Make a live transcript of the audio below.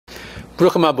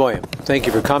Bruchim Aboyim. Thank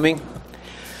you for coming.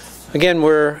 Again,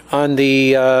 we're on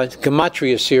the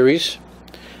Gematria series,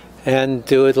 and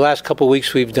the last couple of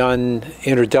weeks we've done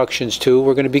introductions to.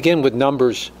 We're going to begin with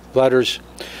numbers, letters.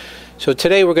 So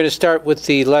today we're going to start with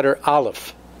the letter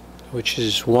Alef, which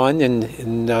is 1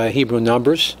 in Hebrew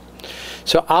numbers.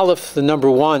 So Alef, the number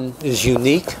 1, is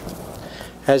unique,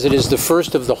 as it is the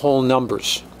first of the whole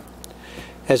numbers.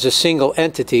 As a single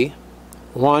entity,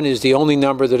 1 is the only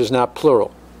number that is not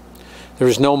plural. There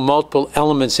is no multiple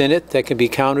elements in it that can be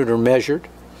counted or measured,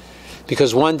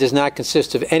 because 1 does not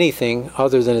consist of anything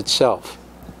other than itself.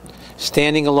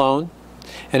 Standing alone,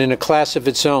 and in a class of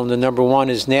its own, the number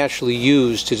 1 is naturally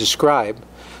used to describe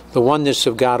the oneness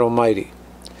of God Almighty.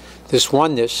 This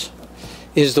oneness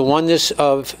is the oneness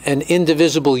of an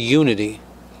indivisible unity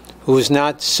who is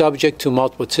not subject to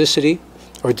multiplicity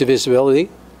or divisibility,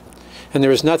 and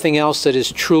there is nothing else that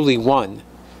is truly one.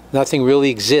 Nothing really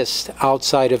exists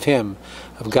outside of Him,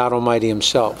 of God Almighty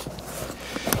Himself.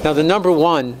 Now, the number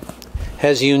 1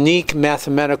 has unique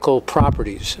mathematical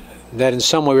properties that in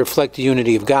some way reflect the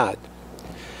unity of God.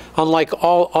 Unlike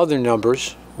all other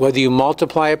numbers, whether you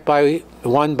multiply it by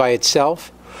 1 by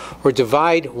itself or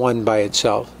divide 1 by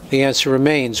itself, the answer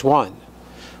remains 1.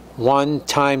 1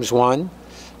 times 1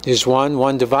 is 1.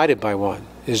 1 divided by 1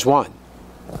 is 1.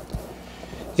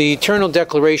 The eternal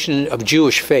declaration of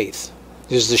Jewish faith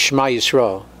is the Shema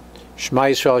Yisrael. Shema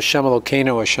Yisrael, Hashem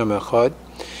Elokeinu, Hashem Echad.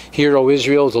 Hear, O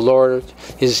Israel, the Lord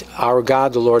is our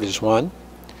God, the Lord is one.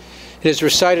 It is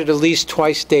recited at least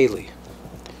twice daily.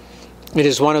 It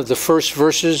is one of the first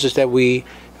verses that we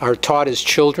are taught as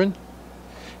children,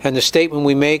 and the statement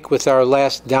we make with our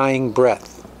last dying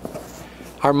breath.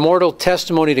 Our mortal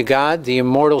testimony to God, the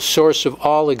immortal source of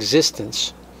all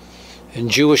existence, and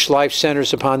Jewish life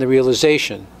centers upon the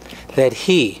realization that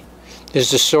He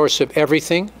is the source of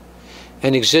everything,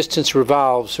 and existence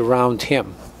revolves around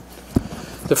Him.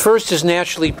 The first is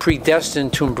naturally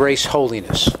predestined to embrace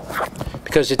holiness,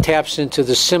 because it taps into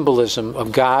the symbolism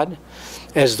of God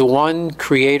as the one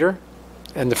creator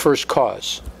and the first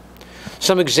cause.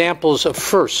 Some examples of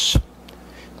firsts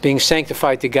being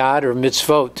sanctified to God are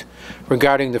mitzvot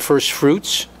regarding the first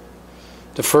fruits,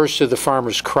 the first of the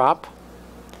farmer's crop,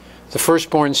 the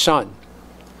firstborn son,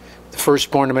 the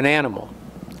firstborn of an animal.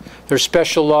 There are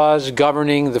special laws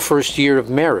governing the first year of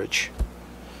marriage.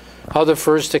 Other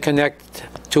firsts that connect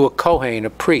to a Kohen, a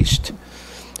priest,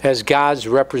 as God's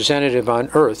representative on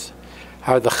earth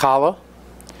are the challah,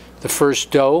 the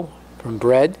first dough from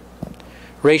bread,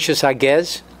 Reishis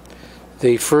Hagez,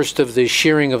 the first of the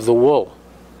shearing of the wool.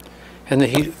 And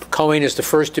the Kohen is the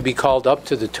first to be called up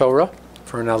to the Torah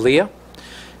for an aliyah,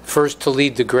 first to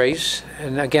lead the grace,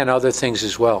 and again other things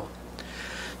as well.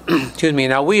 Excuse me.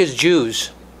 Now we as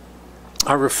Jews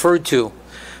are referred to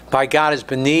by God as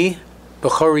B'ni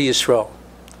B'chori Yisrael,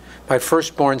 my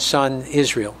firstborn son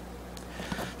Israel.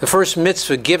 The first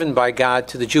mitzvah given by God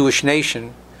to the Jewish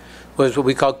nation was what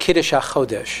we call Kiddush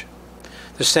HaChodesh,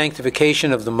 the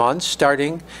sanctification of the months,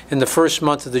 starting in the first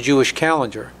month of the Jewish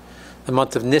calendar, the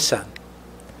month of Nisan.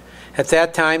 At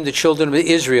that time, the children of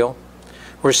Israel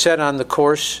were set on the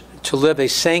course to live a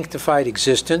sanctified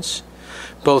existence,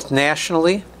 both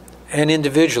nationally and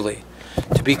individually,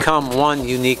 to become one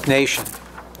unique nation.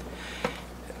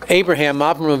 Abraham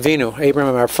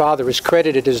our father, is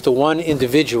credited as the one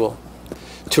individual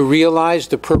to realize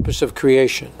the purpose of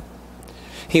creation.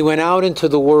 He went out into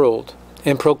the world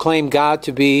and proclaimed God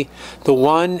to be the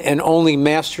one and only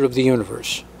master of the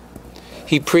universe.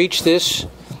 He preached this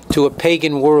to a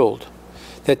pagan world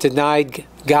that denied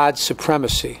God's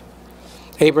supremacy.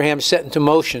 Abraham set into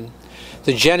motion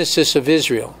the genesis of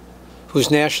Israel, whose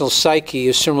national psyche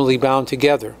is similarly bound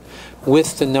together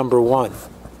with the number 1.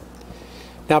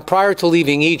 Now, prior to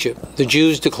leaving Egypt, the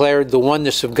Jews declared the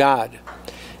oneness of God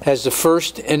as the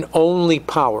first and only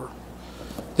power.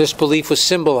 This belief was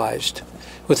symbolized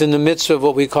within the midst of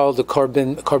what we call the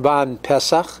Korban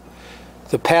Pesach,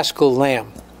 the Paschal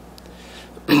Lamb.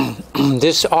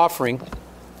 This offering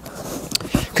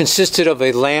consisted of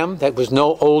a lamb that was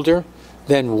no older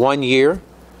than 1 year.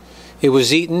 It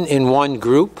was eaten in one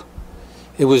group.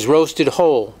 It was roasted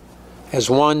whole as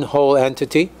one whole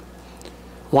entity,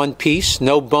 one piece.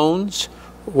 No bones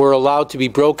were allowed to be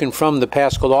broken from the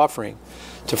Paschal offering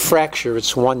to fracture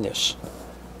its oneness.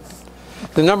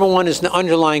 The number 1 is an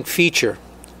underlying feature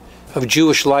of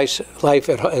Jewish life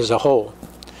as a whole.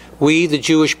 We, the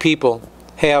Jewish people,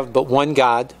 have but one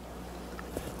God,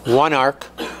 one ark,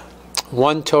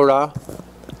 one Torah,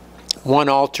 one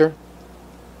altar,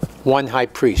 one high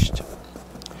priest.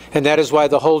 And that is why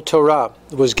the whole Torah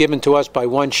was given to us by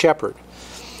one shepherd,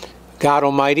 God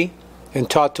Almighty, and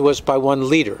taught to us by one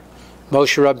leader,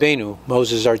 Moshe Rabbeinu,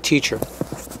 Moses our teacher.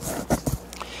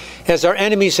 As our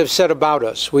enemies have said about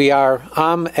us, we are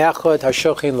Am Echad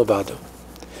Hashochin Levado.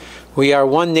 We are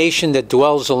one nation that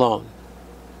dwells alone.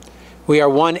 We are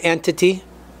one entity,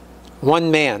 one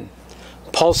man,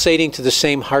 pulsating to the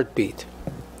same heartbeat.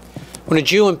 When a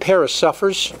Jew in Paris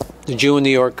suffers, the Jew in New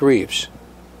York grieves.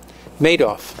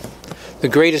 Madoff, the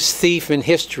greatest thief in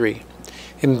history,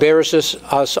 embarrasses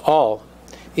us all,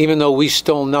 even though we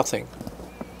stole nothing.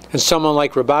 And someone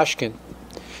like Rabashkin,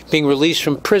 being released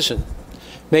from prison,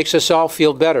 makes us all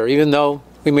feel better, even though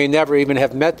we may never even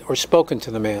have met or spoken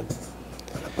to the man.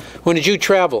 When a Jew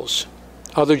travels,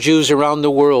 other Jews around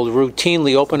the world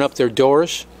routinely open up their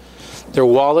doors, their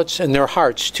wallets, and their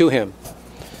hearts to him,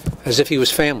 as if he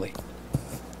was family.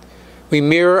 We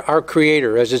mirror our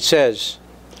Creator, as it says,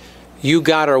 "You,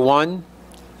 God, are one,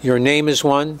 your name is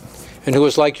one, and who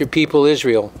is like your people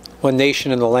Israel, one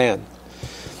nation in the land."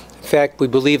 In fact, we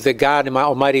believe that God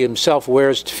Almighty Himself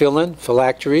wears tefillin,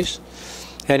 phylacteries,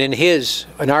 and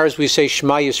in ours we say,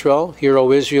 Shema Yisrael, Hear,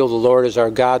 O Israel, the Lord is our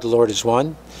God, the Lord is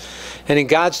one. And in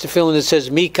God's tefillin it says,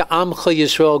 Mi ka'amcha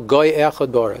Yisrael goy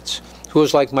echad b'aretz, who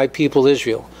is like my people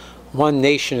Israel, one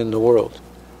nation in the world.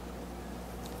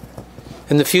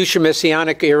 In the future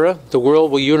Messianic era, the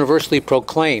world will universally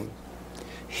proclaim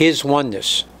His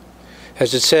oneness.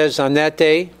 As it says, on that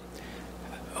day,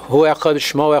 Hu echad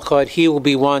shmo echad, He will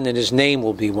be one and His name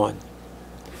will be one.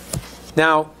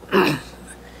 Now,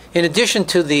 in addition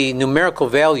to the numerical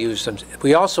values,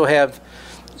 we also have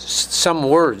some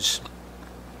words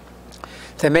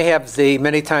that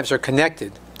many times are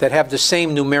connected, that have the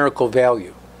same numerical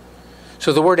value.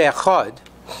 So the word echad,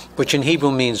 which in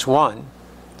Hebrew means one,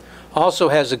 also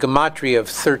has a gematria of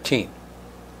 13.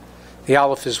 The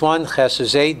Alef is 1, Ches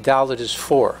is 8, Dalet is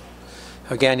 4.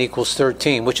 Again, equals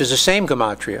 13, which is the same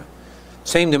gematria,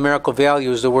 same numerical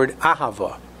value as the word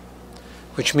ahava,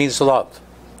 which means love.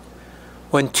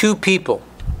 When two people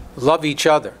love each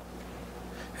other,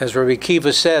 as Rabbi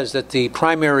Kiva says that the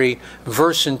primary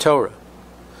verse in Torah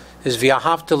is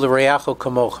V'ahavta l'reacho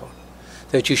kamocha,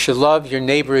 that you should love your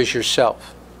neighbor as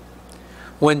yourself.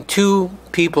 When two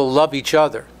people love each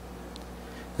other,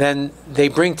 then they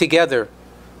bring together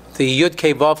the Yud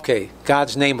Kei Vav Kei,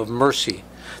 God's name of mercy,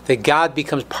 that God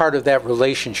becomes part of that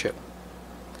relationship.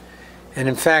 And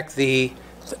in fact, the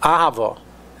Ahava,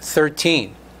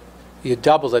 13, you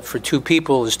double it for two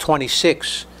people is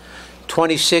 26.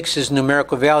 26 is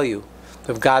numerical value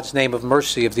of God's name of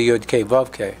mercy of the Yud Kei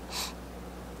Vav Kei.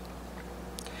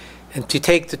 And to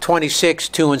take the 26,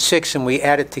 2, and 6, and we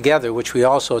add it together, which we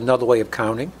also, another way of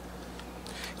counting,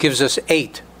 gives us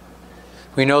 8.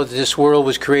 We know that this world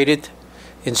was created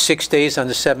in 6 days. On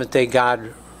the 7th day,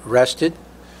 God rested.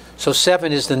 So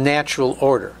 7 is the natural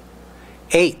order.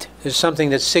 8 is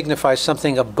something that signifies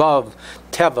something above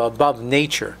Teva, above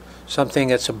nature, something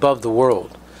that's above the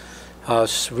world.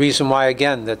 Reason why,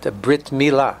 again, that the Brit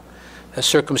Milah, a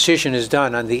circumcision, is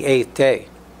done on the 8th day.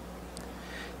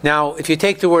 Now, if you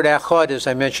take the word Echad, as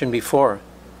I mentioned before,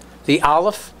 the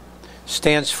Alef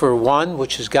stands for 1,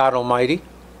 which is God Almighty.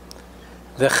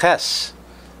 The Ches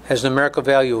has a numerical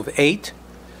value of 8,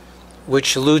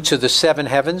 which alludes to the 7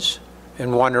 heavens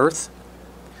and 1 earth.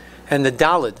 And the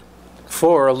Dalet,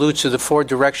 4, alludes to the 4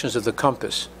 directions of the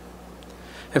compass.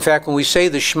 In fact, when we say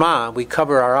the Shema, we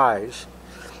cover our eyes.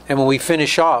 And when we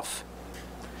finish off,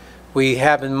 we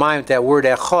have in mind that word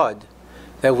Echad,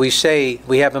 that we say,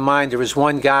 we have in mind there is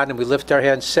one God, and we lift our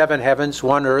hands, 7 heavens,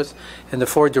 1 earth, and the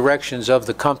 4 directions of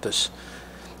the compass.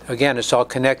 Again, it's all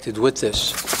connected with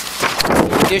this.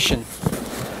 In addition,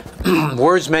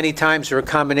 words many times are a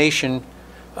combination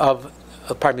of,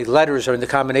 letters are in the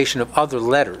combination of other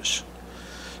letters.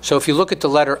 So if you look at the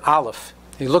letter Aleph,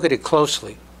 you look at it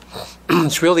closely,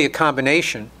 it's really a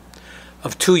combination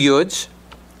of 2 Yuds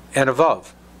and a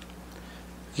Vav.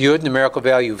 Yud, numerical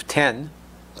value of 10.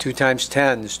 2 times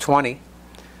 10 is 20.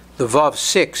 The Vav,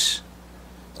 6,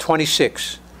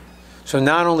 26. So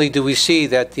not only do we see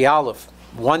that the Aleph,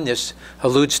 oneness,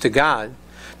 alludes to God,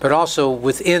 but also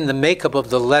within the makeup of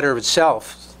the letter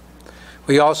itself,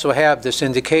 we also have this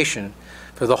indication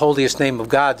for the holiest name of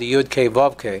God, the Yud Kei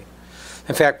Vav Kei.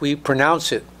 In fact, we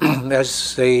pronounce it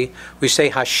as we say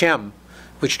Hashem,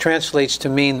 which translates to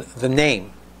mean the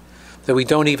name, that we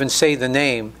don't even say the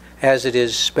name as it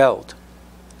is spelled.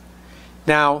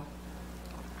 Now,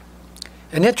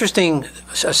 an interesting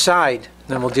aside,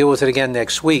 and we'll deal with it again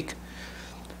next week,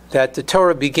 that the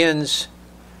Torah begins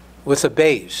with a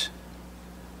Beis,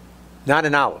 not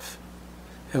an Aleph.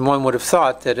 And one would have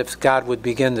thought that if God would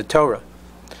begin the Torah,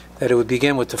 that it would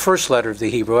begin with the first letter of the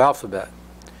Hebrew alphabet.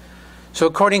 So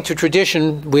according to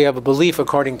tradition, we have a belief,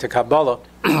 according to Kabbalah,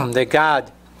 that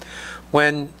God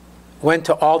went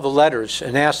to all the letters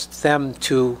and asked them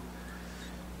to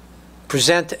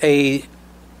present a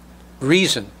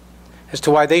reason as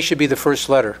to why they should be the first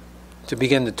letter to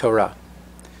begin the Torah.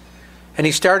 And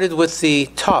he started with the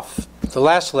Tuf, the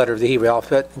last letter of the Hebrew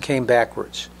alphabet, and came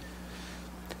backwards.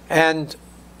 And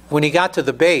when he got to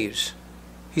the Bays,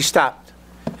 he stopped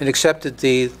and accepted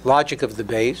the logic of the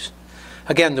Bays.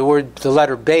 Again, the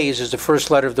letter Bays is the first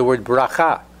letter of the word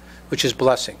bracha, which is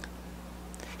blessing.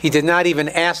 He did not even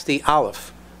ask the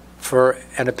Alef for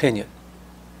an opinion.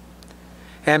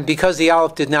 And because the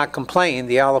Alef did not complain,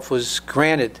 the Alef was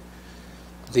granted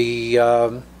the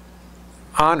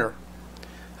honor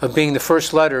of being the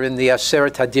first letter in the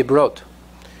Aseret HaDibrot,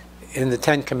 in the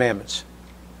Ten Commandments.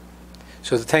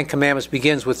 So the Ten Commandments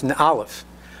begins with an Aleph,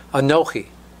 Anochi,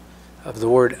 of the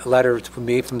word letter from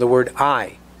the word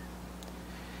I.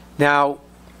 Now,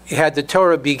 had the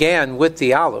Torah began with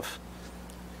the Aleph,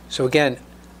 so again,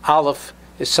 Aleph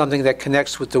is something that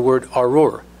connects with the word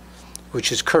Arur,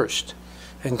 which is cursed.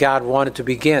 And God wanted to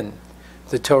begin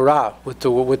the Torah with the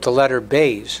letter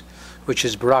Beis, which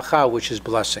is bracha, which is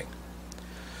blessing.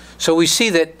 So we see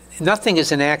that nothing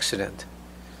is an accident.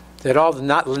 That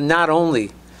not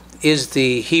only is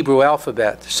the Hebrew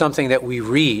alphabet something that we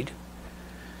read,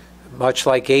 much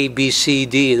like A, B, C,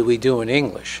 D that we do in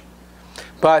English,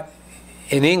 but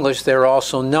in English there are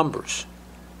also numbers.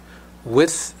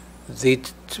 With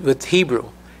Hebrew,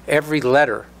 every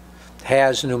letter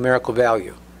has a numerical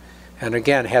value, and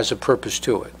again has a purpose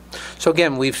to it. So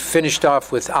again, we've finished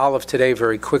off with Aleph today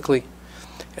very quickly,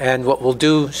 and what we'll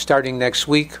do starting next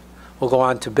week, we'll go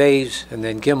on to Beis and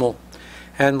then Gimel,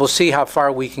 and we'll see how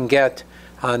far we can get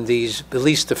on these, at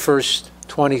least the first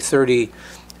 20, 30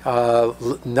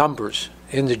 numbers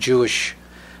in the Jewish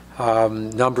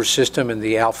number system in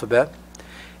the alphabet.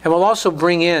 And we'll also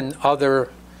bring in other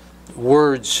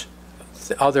words,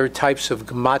 other types of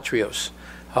gematrios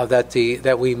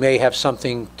that we may have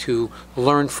something to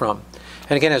learn from.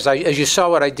 And again, as you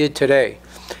saw what I did today,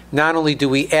 not only do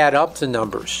we add up the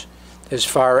numbers as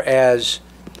far as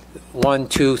 1,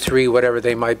 2, 3, whatever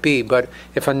they might be, but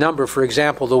if a number, for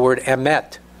example, the word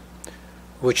emet,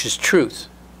 which is truth,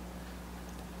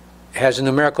 has a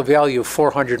numerical value of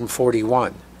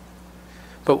 441.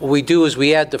 But what we do is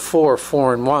we add the 4,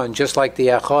 4, and 1, just like the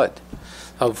echad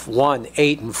of 1,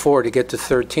 8, and 4 to get to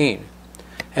 13.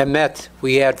 Emet,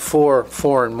 we add 4,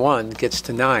 4, and 1 gets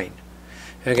to 9.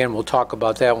 And again, we'll talk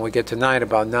about that when we get to 9,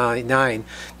 about 9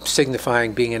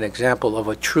 signifying being an example of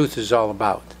what truth is all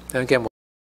about. And again,